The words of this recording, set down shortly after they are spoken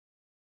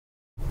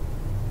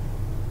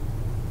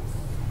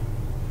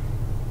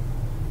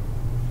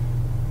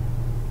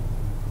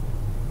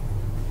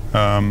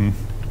I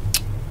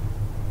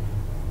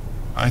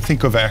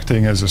think of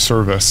acting as a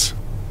service.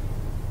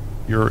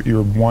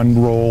 You're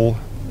one role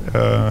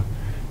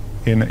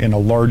in a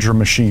larger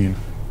machine.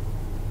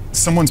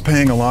 Someone's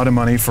paying a lot of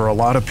money for a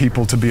lot of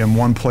people to be in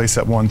one place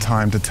at one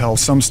time to tell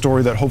some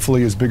story that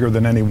hopefully is bigger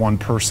than any one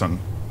person.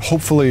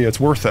 Hopefully it's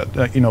worth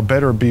it. You know,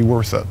 better be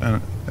worth it.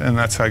 And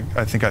that's how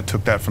I think I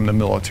took that from the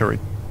military.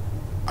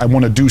 I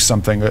want to do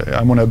something.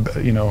 I want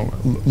to, you know,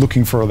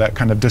 looking for that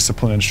kind of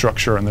discipline and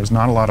structure, and there's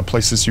not a lot of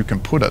places you can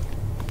put it.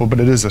 But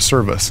it is a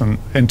service,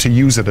 and to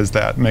use it as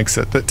that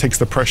takes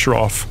the pressure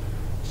off.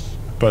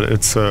 But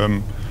it's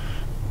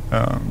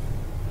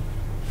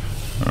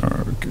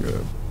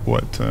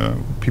what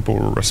people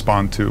will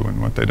respond to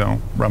and what they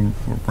don't. I'm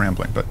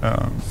rambling, but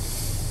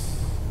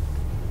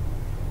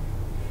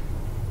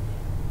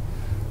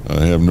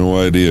I have no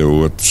idea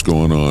what's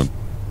going on.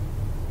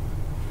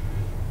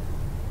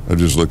 I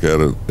just look at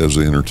it as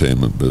the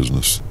entertainment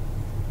business.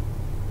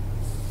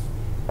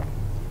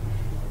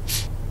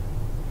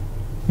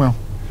 Well,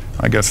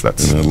 I guess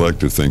that's... And I'd like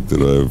to think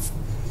that I've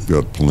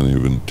got plenty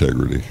of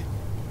integrity.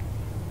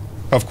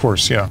 Of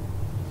course, yeah.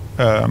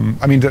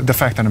 I mean, the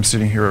fact that I'm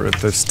sitting here at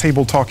this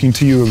table talking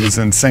to you is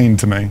insane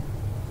to me.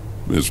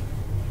 It's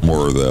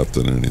more of that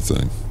than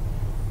anything.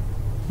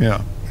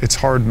 Yeah. It's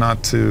hard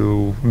not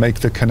to make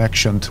the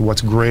connection to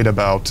what's great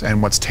about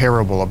and what's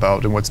terrible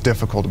about and what's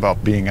difficult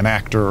about being an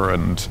actor,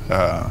 and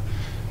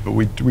but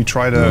we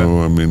try to...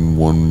 No, I mean,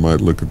 one might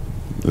look at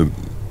it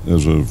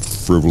as a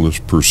frivolous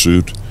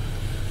pursuit,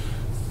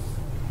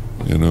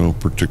 you know,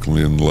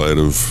 particularly in light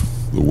of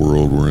the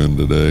world we're in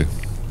today.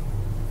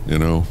 You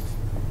know,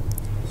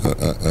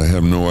 I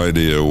have no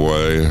idea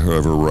why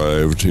I've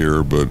arrived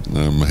here, but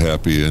I'm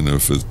happy, and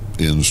if it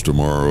ends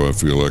tomorrow, I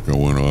feel like I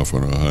went off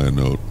on a high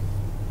note.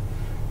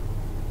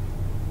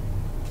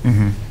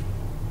 Mm-hmm.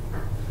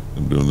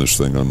 I'm doing this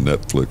thing on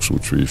Netflix,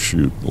 which we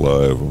shoot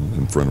live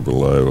in front of a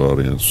live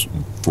audience,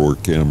 4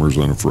 cameras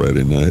on a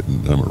Friday night,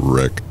 and I'm a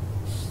wreck.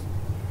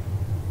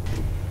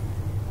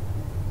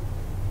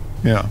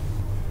 Yeah.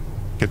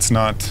 It's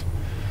not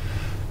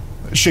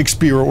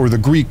Shakespeare or the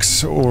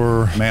Greeks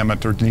or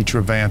Mamet or Nietzsche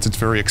Vance. It's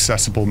very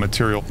accessible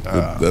material.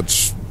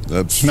 That's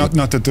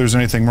not that there's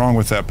anything wrong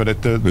with that, but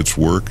it's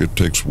work. It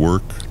takes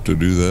work to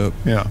do that.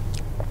 Yeah.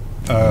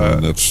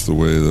 And that's the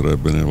way that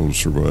I've been able to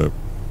survive.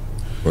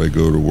 I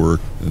go to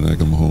work and I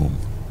come home.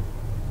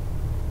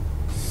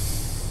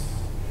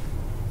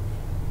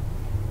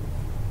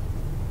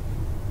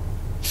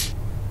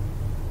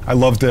 I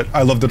loved it.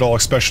 I loved it all,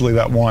 especially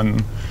that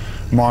one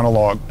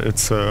monologue.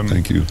 It's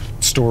thank you.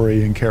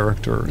 Story and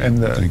character, and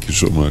thank you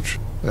so much.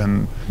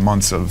 And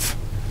months of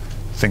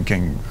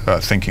thinking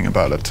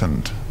about it,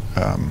 and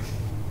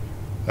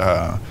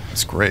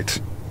it's great.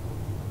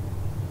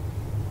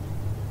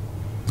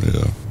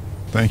 Yeah.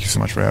 Thank you so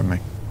much for having me.